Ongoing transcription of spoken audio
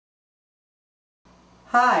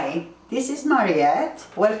Hi, this is Mariette.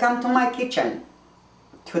 Welcome to my kitchen.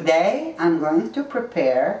 Today I'm going to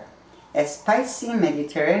prepare a spicy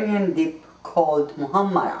Mediterranean dip called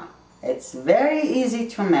muhammara. It's very easy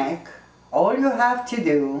to make. All you have to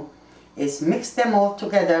do is mix them all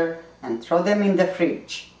together and throw them in the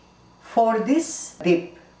fridge. For this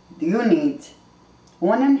dip you need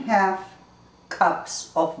 1.5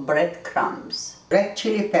 cups of breadcrumbs, red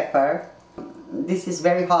chili pepper. This is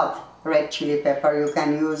very hot red chili pepper. You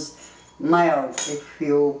can use mild if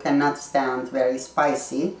you cannot stand very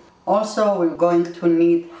spicy. Also, we're going to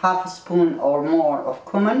need half a spoon or more of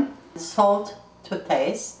cumin, salt to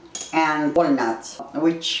taste, and walnut,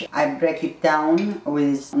 which I break it down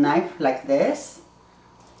with a knife like this.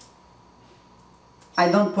 I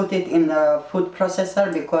don't put it in the food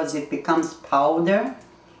processor because it becomes powder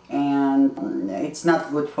and it's not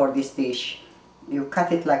good for this dish. You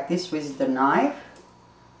cut it like this with the knife.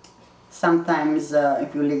 Sometimes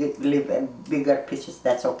if you leave bigger pieces,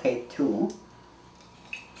 that's okay too.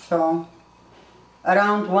 So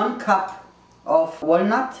around 1 cup of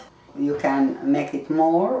walnut, you can make it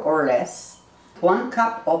more or less. 1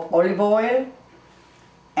 cup of olive oil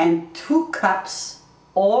and 2 cups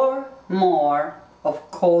or more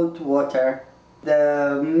of cold water.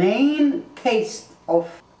 The main taste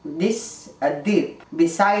of this dip,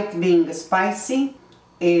 besides being spicy,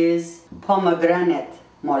 is pomegranate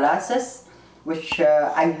molasses, which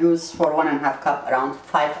I use for 1.5 cup, around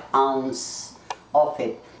 5 ounces of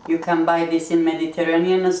it. You can buy this in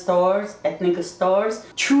Mediterranean stores, ethnic stores.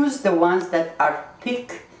 Choose the ones that are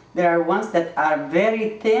thick. There are ones that are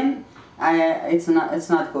very thin. It's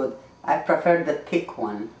not good. I prefer the thick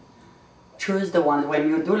one. Choose the one. When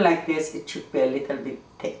you do like this, it should be a little bit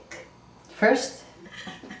thick. First,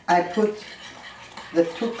 I put the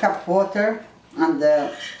 2 cup water on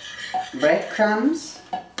the breadcrumbs.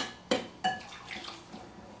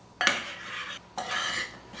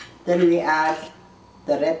 Then we add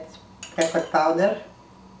the red pepper powder.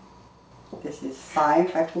 This is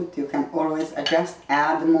 5 I put. You can always adjust,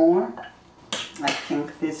 add more. I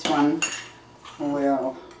think this one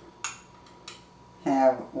will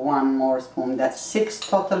have 1 more spoon. That's 6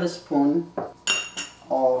 total spoons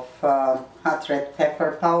of hot red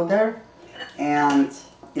pepper powder, and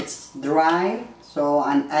it's dry, so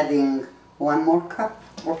I'm adding 1 more cup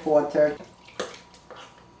of water.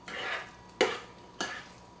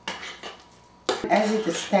 As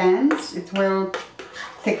it stands, it will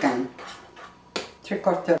thicken.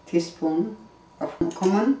 3/4 teaspoon of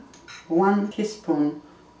cumin, 1 teaspoon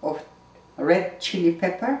of red chili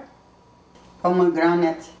pepper,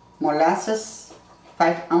 pomegranate molasses,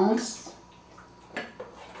 5 ounces,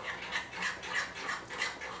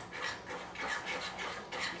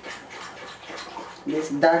 this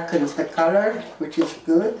darkens the color, which is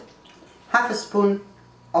good. Half a spoon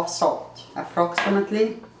of salt,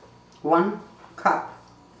 approximately 1 cup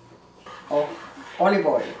of olive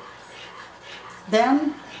oil.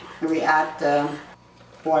 Then we add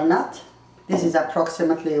walnut. This is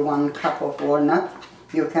approximately 1 cup of walnut.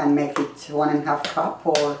 You can make it 1.5 cup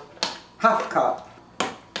or half cup.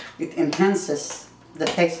 It enhances the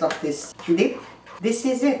taste of this dip. This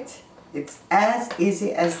is it. It's as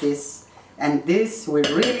easy as this, and this will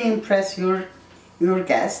really impress your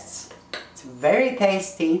guests. It's very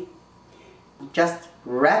tasty. Just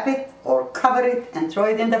wrap it or cover it and throw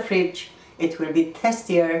it in the fridge. It will be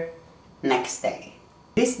tastier next day.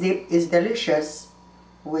 This dip is delicious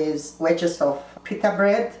with wedges of pita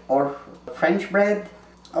bread or French bread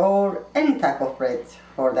or any type of bread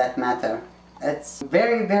for that matter. It's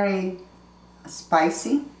very, very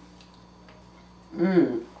spicy.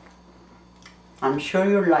 I'm sure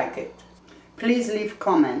you'll like it. Please leave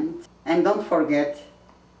comment and don't forget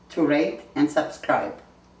to rate and subscribe.